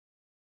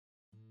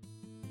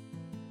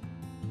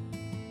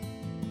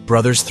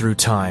Brothers Through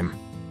Time,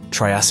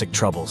 Triassic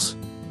Troubles.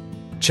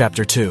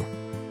 Chapter 2.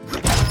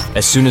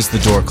 As soon as the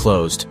door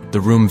closed, the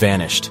room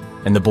vanished,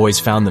 and the boys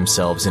found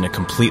themselves in a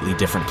completely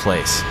different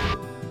place.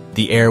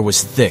 The air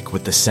was thick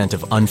with the scent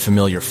of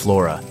unfamiliar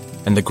flora,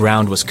 and the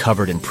ground was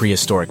covered in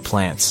prehistoric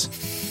plants.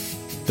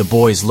 The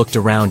boys looked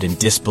around in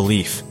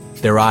disbelief,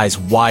 their eyes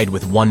wide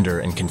with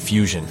wonder and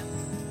confusion.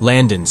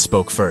 Landon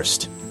spoke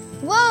first.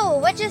 Whoa,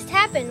 what just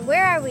happened?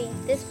 Where are we?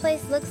 This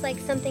place looks like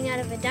something out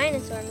of a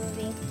dinosaur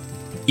movie.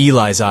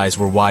 Eli's eyes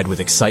were wide with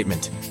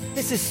excitement.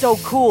 This is so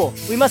cool.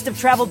 We must have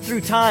traveled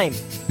through time.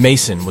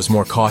 Mason was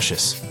more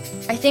cautious.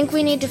 I think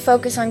we need to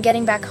focus on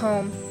getting back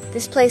home.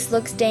 This place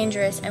looks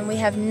dangerous, and we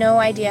have no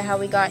idea how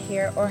we got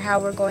here or how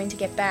we're going to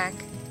get back.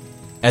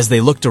 As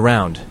they looked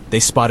around, they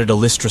spotted a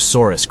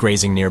Lystrosaurus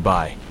grazing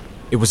nearby.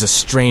 It was a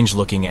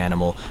strange-looking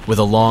animal with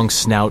a long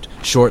snout,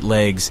 short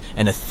legs,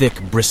 and a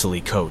thick, bristly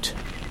coat.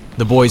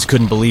 The boys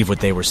couldn't believe what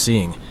they were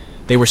seeing.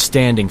 They were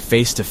standing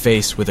face to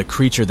face with a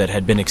creature that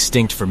had been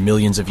extinct for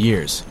millions of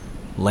years.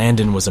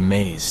 Landon was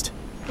amazed.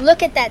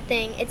 Look at that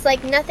thing. It's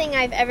like nothing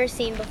I've ever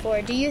seen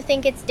before. Do you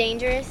think it's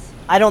dangerous?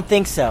 I don't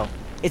think so.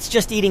 It's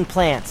just eating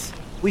plants.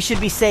 We should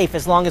be safe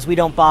as long as we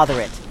don't bother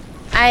it.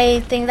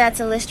 I think that's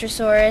a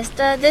Lystrosaurus.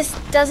 This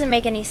doesn't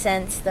make any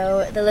sense,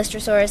 though. The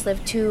Lystrosaurus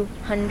lived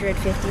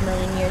 250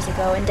 million years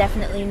ago and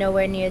definitely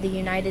nowhere near the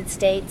United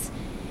States.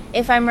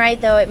 If I'm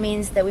right, though, it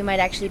means that we might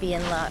actually be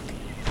in luck.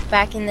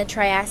 Back in the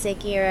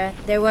Triassic era,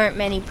 there weren't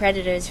many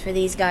predators for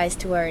these guys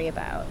to worry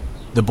about.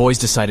 The boys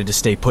decided to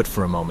stay put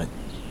for a moment,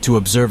 to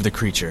observe the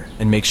creature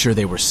and make sure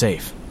they were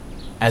safe.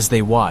 As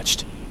they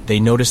watched,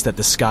 they noticed that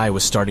the sky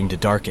was starting to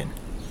darken.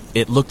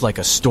 It looked like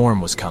a storm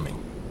was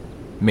coming.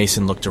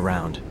 Mason looked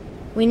around.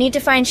 We need to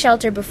find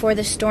shelter before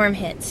the storm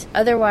hits.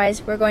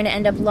 Otherwise, we're going to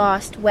end up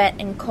lost, wet,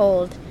 and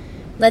cold.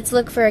 Let's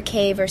look for a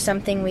cave or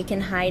something we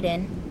can hide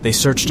in. They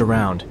searched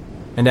around,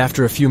 and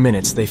after a few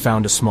minutes they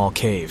found a small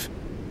cave.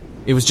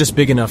 It was just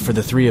big enough for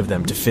the three of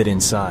them to fit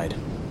inside.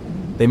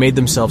 They made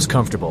themselves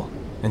comfortable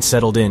and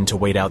settled in to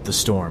wait out the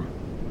storm.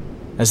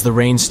 As the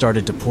rain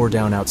started to pour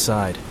down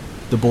outside,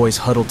 the boys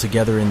huddled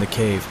together in the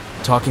cave,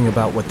 talking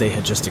about what they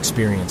had just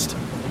experienced.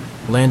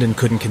 Landon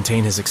couldn't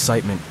contain his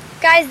excitement.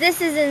 Guys, this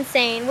is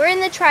insane. We're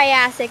in the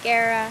Triassic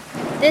era.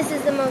 This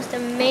is the most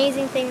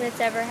amazing thing that's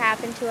ever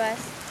happened to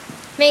us.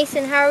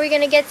 Mason, how are we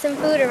going to get some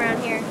food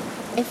around here?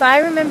 If I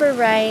remember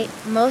right,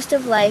 most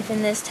of life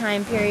in this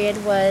time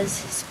period was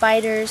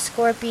spiders,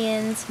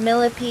 scorpions,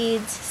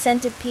 millipedes,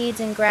 centipedes,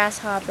 and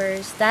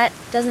grasshoppers. That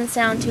doesn't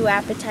sound too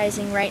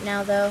appetizing right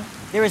now, though.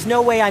 There is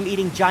no way I'm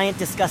eating giant,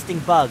 disgusting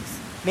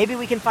bugs. Maybe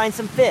we can find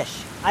some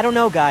fish. I don't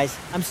know, guys.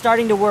 I'm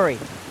starting to worry.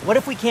 What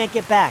if we can't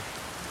get back?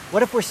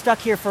 What if we're stuck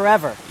here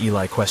forever?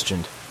 Eli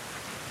questioned.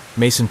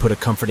 Mason put a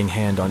comforting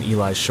hand on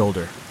Eli's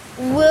shoulder.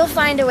 We'll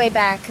find a way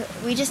back.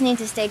 We just need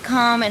to stay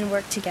calm and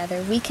work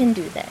together. We can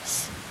do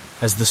this.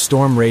 As the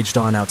storm raged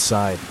on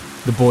outside,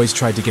 the boys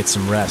tried to get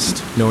some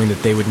rest, knowing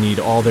that they would need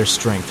all their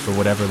strength for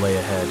whatever lay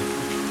ahead.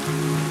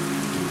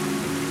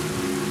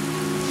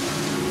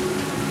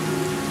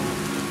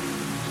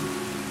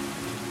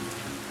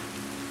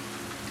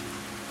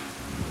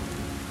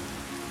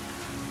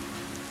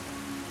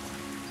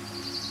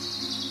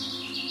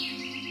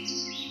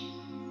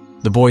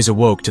 The boys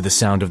awoke to the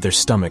sound of their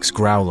stomachs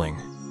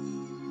growling.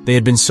 They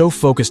had been so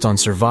focused on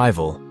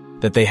survival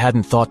that they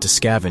hadn't thought to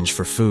scavenge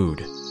for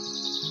food.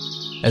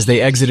 As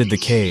they exited the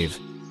cave,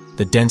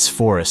 the dense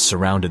forest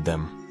surrounded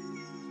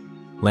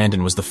them.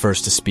 Landon was the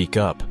first to speak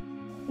up.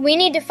 We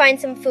need to find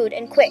some food,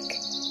 and quick.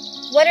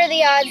 What are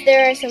the odds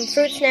there are some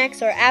fruit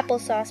snacks or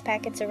applesauce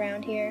packets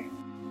around here?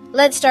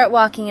 Let's start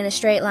walking in a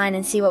straight line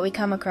and see what we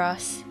come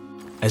across.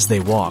 As they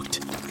walked,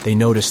 they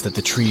noticed that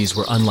the trees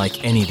were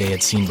unlike any they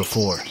had seen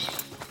before.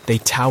 They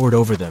towered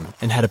over them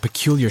and had a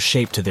peculiar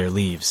shape to their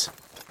leaves.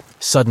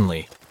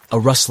 Suddenly, a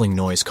rustling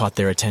noise caught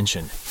their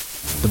attention.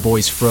 The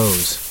boys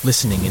froze,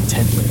 listening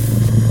intently.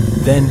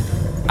 Then,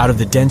 out of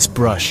the dense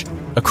brush,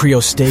 a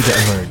Criostega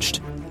emerged.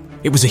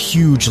 It was a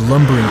huge,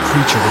 lumbering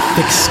creature with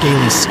thick,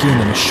 scaly skin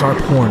and a sharp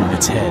horn on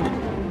its head.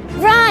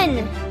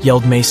 Run!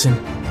 Yelled Mason,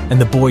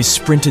 and the boys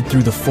sprinted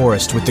through the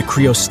forest with the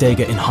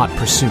Criostega in hot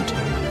pursuit.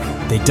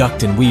 They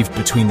ducked and weaved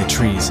between the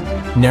trees,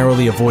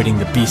 narrowly avoiding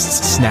the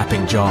beast's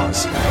snapping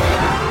jaws.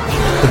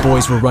 The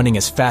boys were running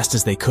as fast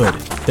as they could,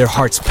 their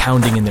hearts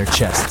pounding in their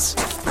chests.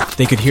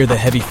 They could hear the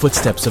heavy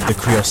footsteps of the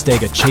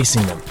Criostega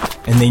chasing them,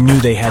 and they knew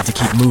they had to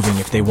keep moving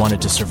if they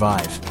wanted to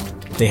survive.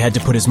 They had to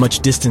put as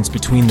much distance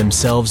between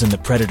themselves and the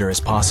predator as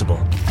possible.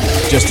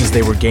 Just as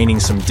they were gaining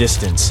some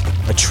distance,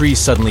 a tree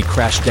suddenly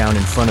crashed down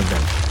in front of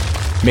them.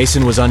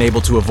 Mason was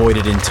unable to avoid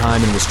it in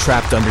time and was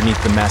trapped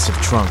underneath the massive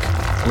trunk.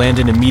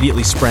 Landon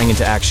immediately sprang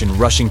into action,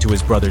 rushing to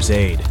his brother's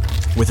aid.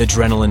 With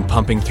adrenaline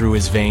pumping through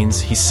his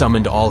veins, he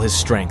summoned all his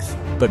strength,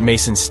 but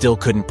Mason still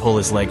couldn't pull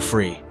his leg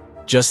free.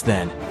 Just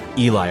then,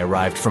 Eli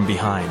arrived from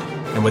behind,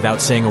 and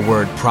without saying a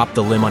word, propped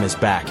the limb on his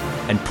back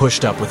and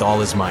pushed up with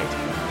all his might.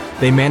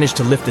 They managed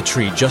to lift the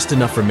tree just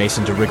enough for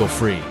Mason to wriggle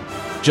free,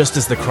 just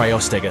as the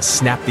Criostega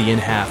snapped the in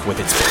half with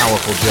its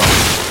powerful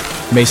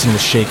jaws. Mason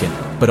was shaken,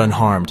 but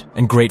unharmed,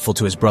 and grateful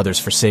to his brothers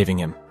for saving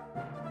him.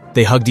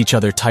 They hugged each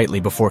other tightly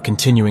before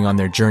continuing on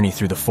their journey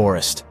through the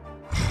forest.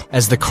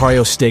 As the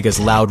Cryostega's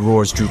loud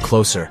roars drew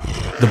closer,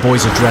 the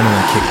boys'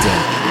 adrenaline kicked in,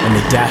 and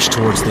they dashed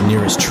towards the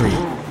nearest tree.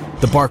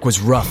 The bark was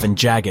rough and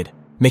jagged,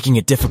 making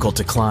it difficult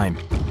to climb.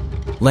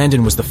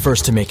 Landon was the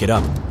first to make it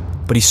up,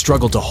 but he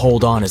struggled to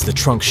hold on as the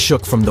trunk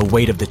shook from the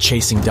weight of the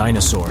chasing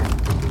dinosaur.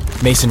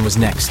 Mason was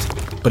next,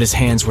 but his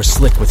hands were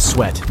slick with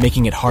sweat,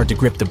 making it hard to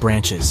grip the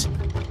branches.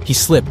 He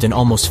slipped and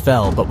almost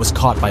fell, but was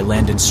caught by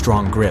Landon's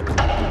strong grip.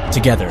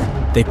 Together,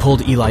 they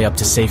pulled Eli up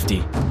to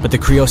safety, but the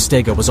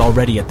Cryostega was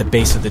already at the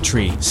base of the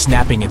tree,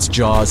 snapping its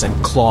jaws and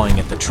clawing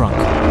at the trunk.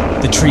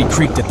 The tree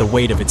creaked at the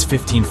weight of its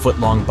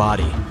 15-foot-long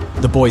body.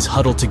 The boys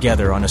huddled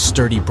together on a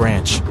sturdy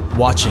branch,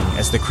 watching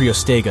as the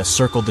Cryostega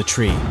circled the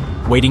tree,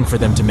 waiting for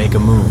them to make a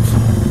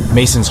move.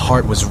 Mason's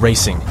heart was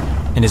racing,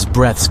 and his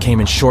breaths came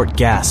in short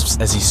gasps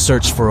as he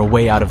searched for a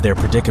way out of their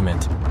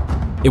predicament.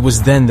 It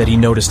was then that he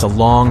noticed a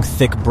long,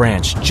 thick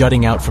branch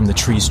jutting out from the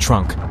tree's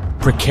trunk,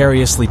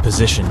 precariously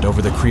positioned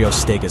over the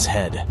Cryostega's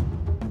head.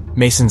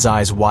 Mason's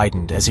eyes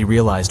widened as he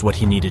realized what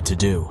he needed to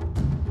do.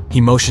 He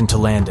motioned to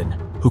Landon,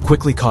 who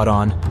quickly caught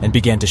on and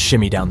began to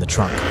shimmy down the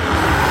trunk.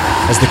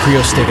 As the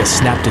Cryostega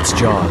snapped its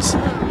jaws,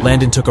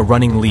 Landon took a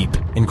running leap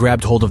and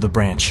grabbed hold of the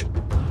branch.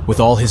 With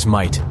all his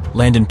might,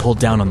 Landon pulled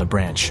down on the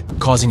branch,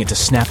 causing it to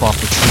snap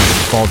off the tree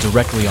and fall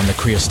directly on the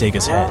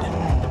Cryostega's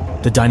head.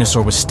 The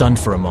dinosaur was stunned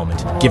for a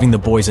moment, giving the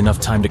boys enough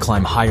time to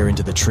climb higher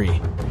into the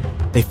tree.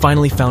 They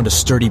finally found a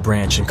sturdy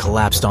branch and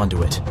collapsed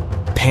onto it,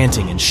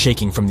 panting and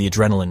shaking from the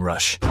adrenaline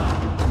rush.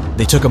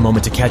 They took a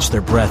moment to catch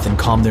their breath and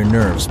calm their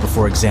nerves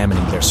before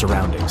examining their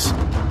surroundings.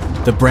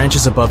 The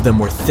branches above them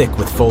were thick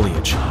with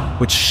foliage,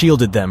 which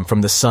shielded them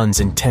from the sun's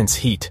intense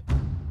heat.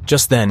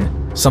 Just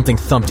then, something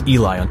thumped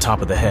Eli on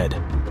top of the head.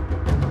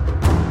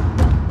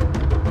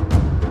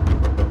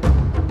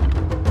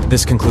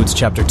 This concludes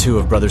Chapter 2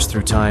 of Brothers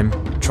Through Time,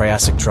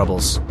 Triassic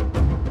Troubles.